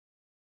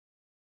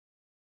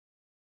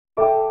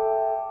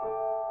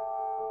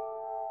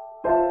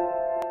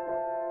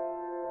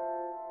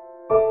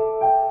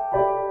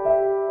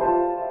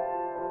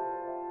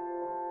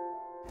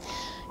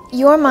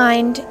Your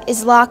mind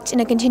is locked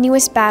in a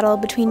continuous battle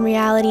between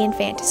reality and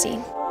fantasy.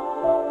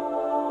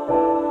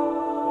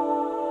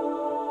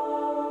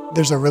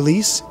 There's a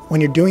release when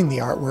you're doing the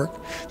artwork,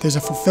 there's a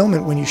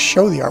fulfillment when you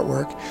show the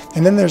artwork,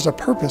 and then there's a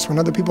purpose when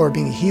other people are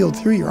being healed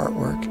through your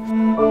artwork.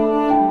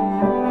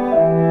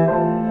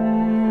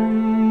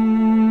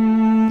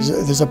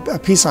 There's a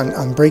piece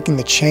on breaking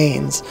the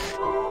chains,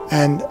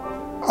 and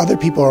other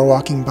people are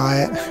walking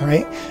by it,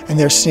 right? And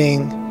they're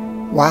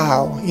seeing,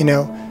 wow, you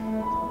know,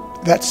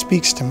 that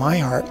speaks to my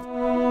heart.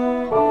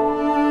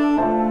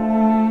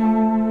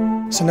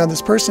 So now this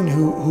person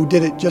who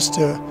did it just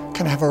to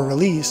kind of have a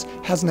release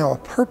has now a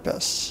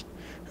purpose.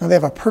 Now they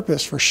have a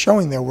purpose for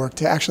showing their work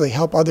to actually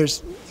help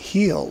others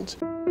healed.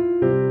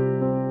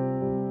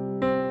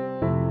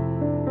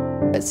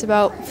 It's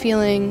about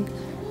feeling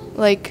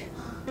like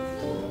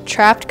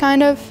trapped,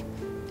 kind of,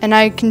 and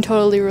I can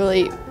totally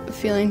relate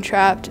feeling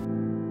trapped.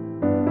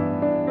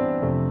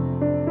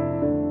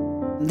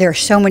 There are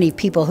so many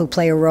people who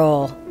play a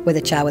role with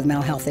a child with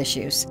mental health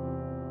issues.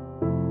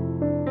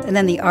 And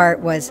then the art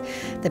was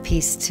the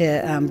piece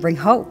to bring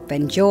hope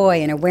and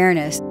joy and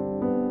awareness.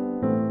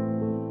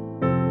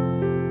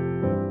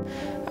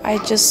 I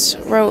just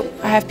wrote,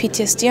 I have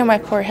PTSD on my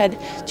forehead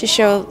to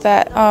show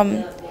that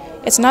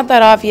it's not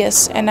that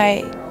obvious, and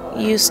I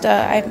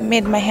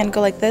made my hand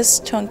go like this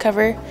to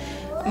uncover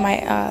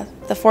my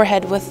the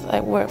forehead with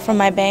from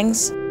my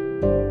bangs.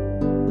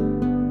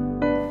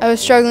 I was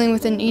struggling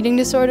with an eating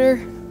disorder,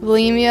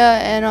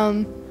 bulimia,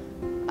 and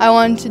I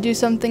wanted to do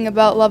something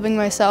about loving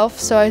myself,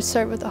 so I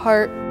start with the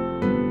heart.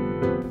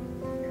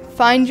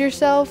 Find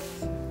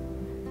yourself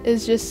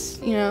is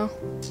just, you know,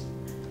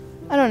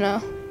 I don't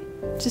know,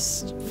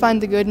 just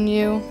find the good in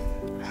you.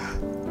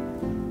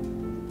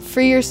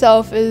 Free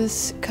yourself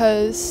is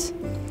because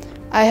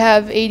I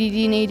have ADD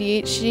and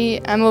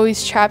ADHD. I'm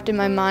always trapped in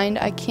my mind.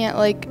 I can't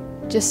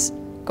just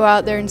go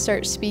out there and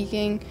start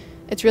speaking.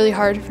 It's really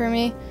hard for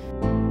me.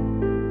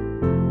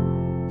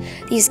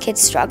 These kids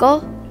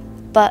struggle,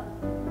 but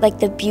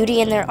the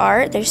beauty in their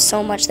art, there's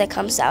so much that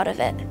comes out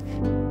of it.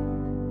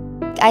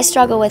 I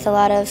struggle with a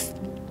lot of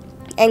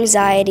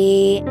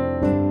anxiety,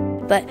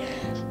 but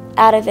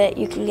out of it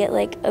you can get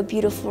a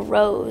beautiful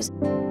rose.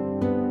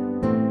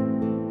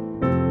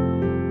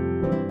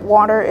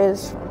 Water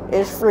is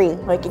free,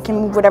 it can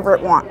move whatever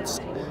it wants.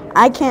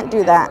 I can't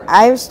do that.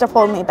 I have stuff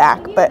holding me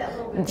back,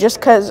 but just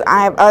because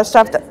I have other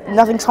stuff,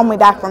 nothing's holding me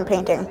back from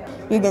painting.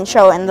 You can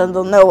show it and then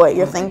they'll know what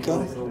you're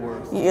thinking.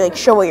 You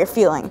show what you're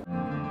feeling.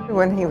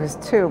 When he was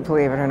 2,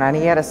 believe it or not,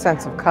 he had a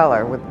sense of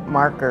color with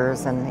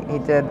markers, and he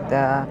did,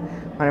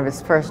 one of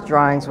his first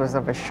drawings was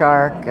of a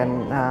shark,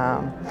 and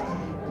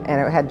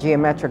it had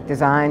geometric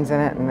designs in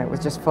it, and it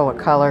was just full of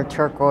color,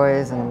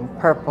 turquoise and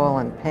purple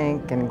and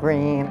pink and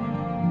green.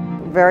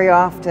 Very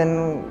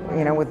often,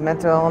 you know, with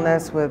mental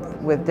illness,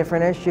 with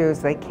different issues,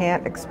 they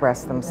can't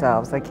express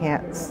themselves, they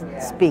can't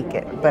speak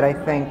it, but I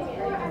think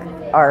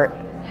art,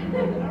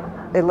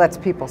 it lets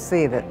people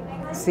see them,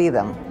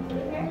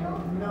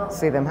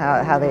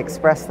 how they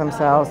express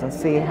themselves, and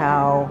see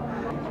how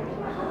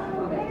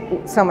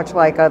so much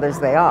like others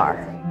they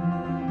are.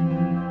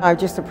 I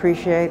just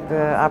appreciate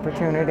the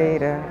opportunity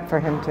for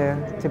him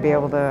to be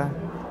able to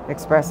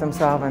express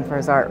himself and for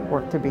his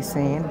artwork to be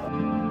seen.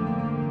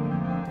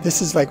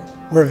 This is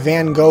where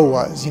Van Gogh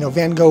was. You know,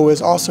 Van Gogh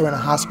was also in a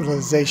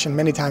hospitalization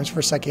many times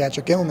for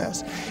psychiatric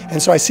illness.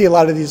 And so I see a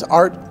lot of these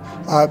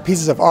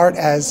pieces of art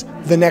as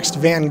the next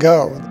Van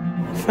Gogh.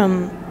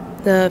 From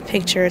the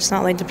picture, it's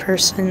not like the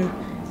person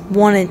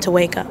wanted to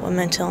wake up with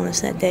mental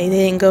illness that day.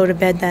 They didn't go to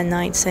bed that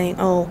night saying,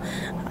 oh,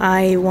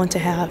 I want to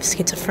have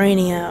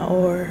schizophrenia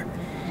or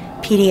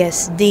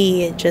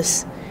PTSD. It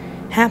just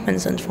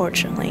happens,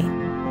 unfortunately.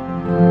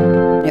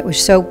 It was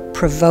so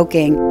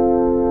provoking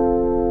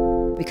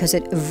because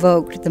it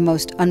evoked the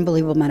most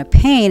unbelievable amount of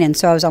pain, and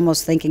so I was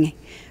almost thinking,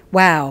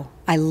 wow,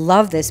 I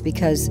love this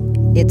because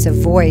it's a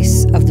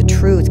voice of the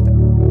truth.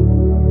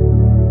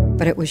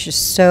 But it was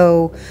just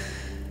so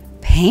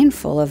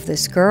painful of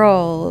this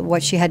girl,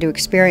 what she had to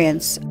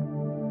experience.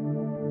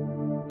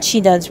 She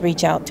does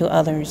reach out to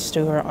others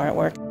through her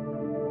artwork.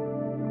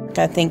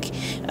 I think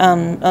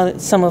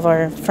some of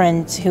our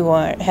friends who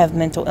have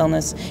mental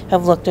illness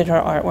have looked at her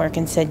artwork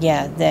and said,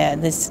 yeah,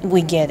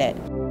 we get it.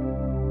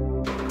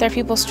 There are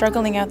people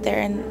struggling out there,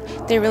 and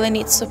they really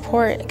need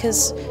support,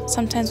 because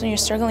sometimes when you're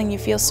struggling you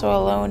feel so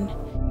alone.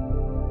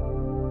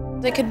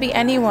 It could be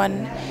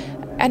anyone.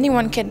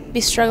 Anyone could be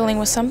struggling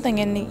with something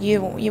and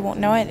you won't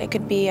know it. It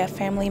could be a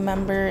family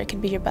member, it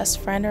could be your best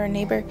friend or a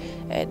neighbor.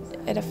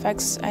 It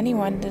affects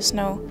anyone. There's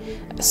no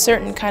a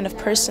certain kind of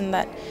person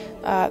that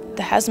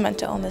has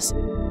mental illness.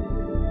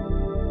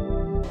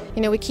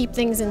 You know, we keep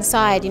things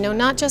inside,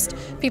 not just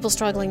people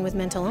struggling with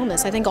mental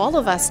illness. I think all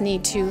of us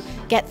need to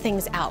get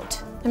things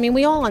out. I mean,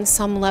 we all on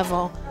some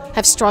level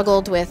have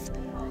struggled with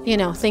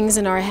things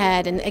in our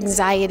head and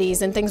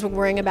anxieties and things we're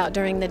worrying about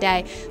during the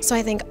day. So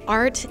I think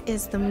art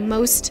is the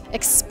most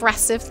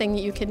expressive thing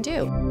you can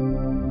do.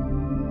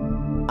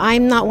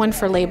 I'm not one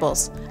for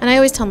labels. And I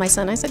always tell my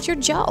son, I said, you're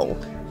Joe.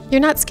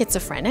 You're not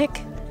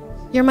schizophrenic.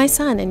 You're my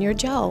son, and you're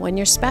Joe, and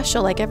you're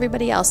special like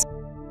everybody else.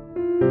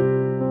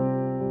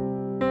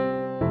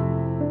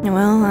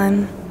 Well,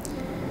 I'm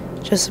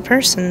just a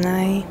person.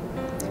 I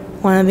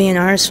want to be an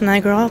artist when I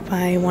grow up.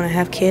 I want to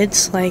have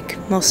kids like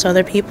most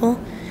other people.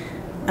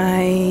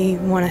 I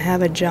want to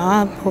have a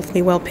job,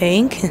 hopefully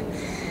well-paying.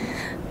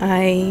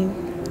 I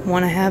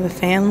want to have a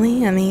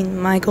family. I mean,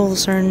 my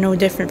goals are no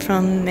different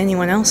from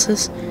anyone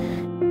else's.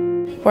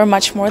 We're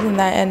much more than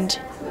that, and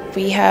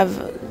we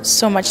have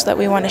so much that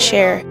we want to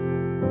share.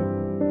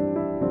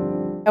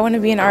 I want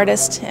to be an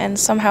artist and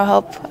somehow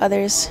help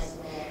others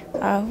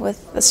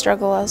with the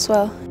struggle as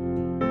well.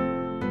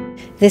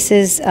 This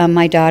is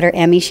my daughter,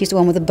 Emmy. She's the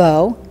one with a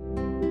bow.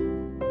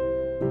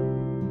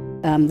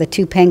 The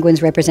two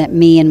penguins represent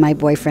me and my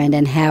boyfriend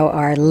and how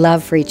our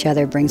love for each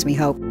other brings me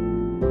hope.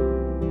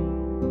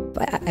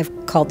 I've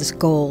called this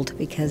gold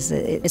because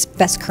it's the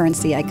best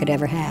currency I could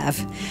ever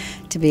have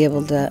to be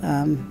able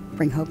to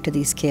bring hope to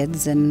these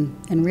kids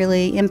and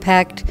really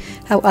impact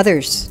how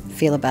others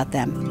feel about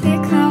them.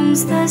 Here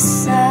comes the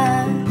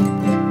sun,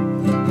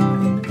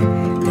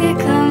 here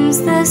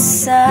comes the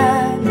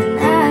sun, and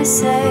I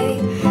say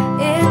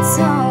it's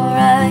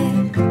alright.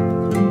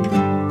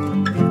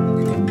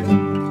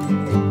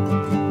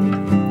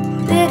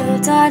 Little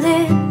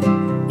darling,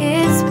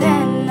 it's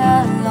been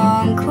a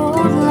long, cold,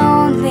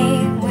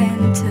 lonely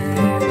winter.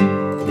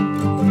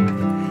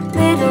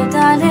 Little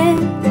darling,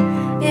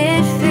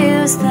 it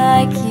feels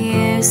like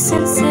years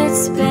since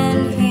it's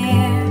been here.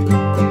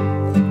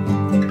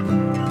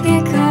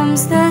 Here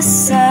comes the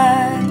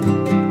sun,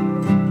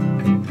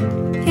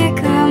 here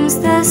comes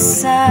the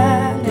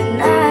sun,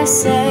 and I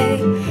say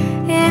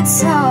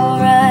it's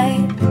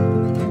alright.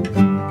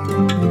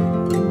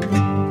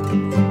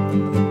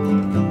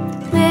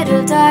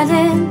 Little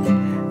darling,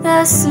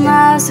 the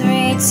smiles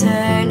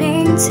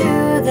returning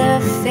to the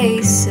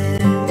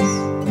faces.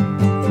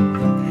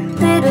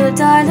 Little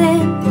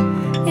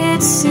darling,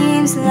 it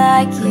seems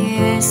like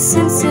years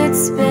since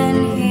it's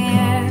been here.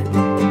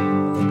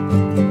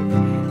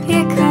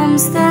 Here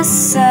comes the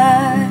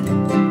sun,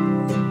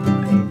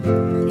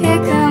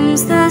 here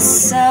comes the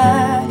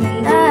sun,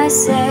 and I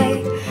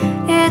say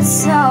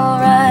it's all